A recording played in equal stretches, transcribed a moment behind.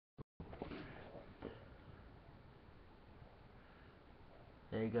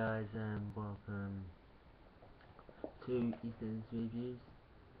Hey guys, and welcome to Eastenders Reviews.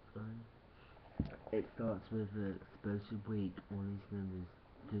 It starts with an explosive week on Eastenders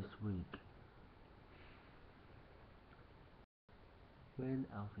this week. When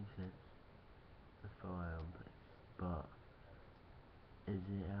Alfie sets the fire on place, but is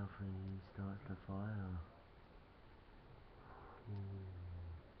it Alfie who starts the fire?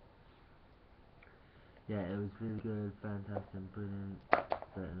 Yeah, it was really good, fantastic, brilliant,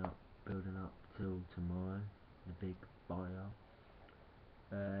 building up till tomorrow, the big fire.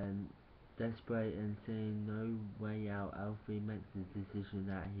 Desperate and seeing no way out, Alfie makes the decision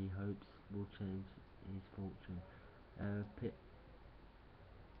that he hopes will change his fortune.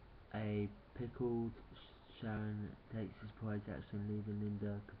 A pickled Sharon takes surprise action, leaving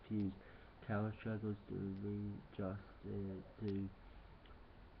Linda confused. Carol struggles to readjust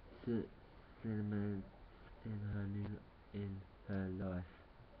to cinnamon in her life.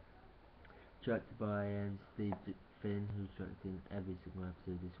 Directed by Steve Finn, who's directing every single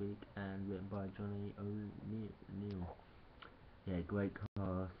episode this week, and written by Johnny O'Neill. Yeah, great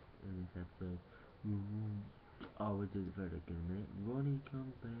cast in this episode. I will do the verdict in a minute. Ronnie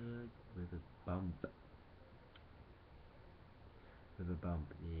comes back with a bump.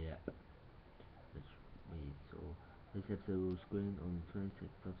 Yeah. Which we saw. This episode will screen on the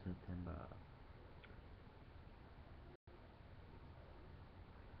 26th of September.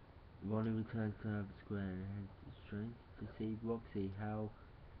 Ronnie returns to Harvard Square and heads straight to see Roxy, how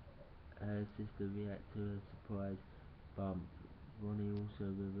her sister reacts to a surprise bump. Ronnie also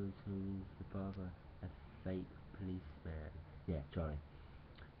reveals who is the father, a fake policeman. Yeah, Charlie.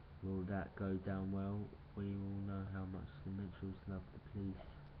 Will that go down well? We all know how much the Mitchells love the police.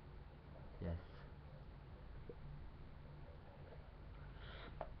 Yes.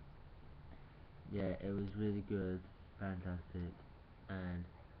 Yeah, it was really good, fantastic, and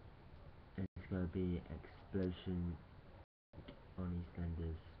it's going to be explosion on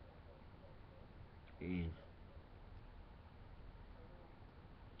EastEnders. It is.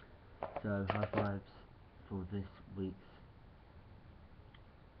 So high fives for this week's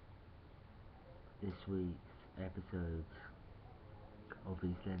episode of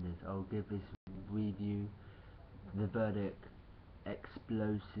EastEnders. I'll give this review the verdict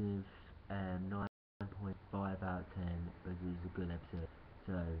explosive 9.5 out of 10 because it was a good episode.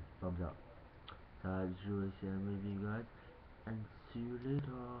 So thumbs up. So I enjoy sharing with you guys and see you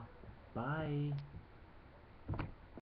later. Bye.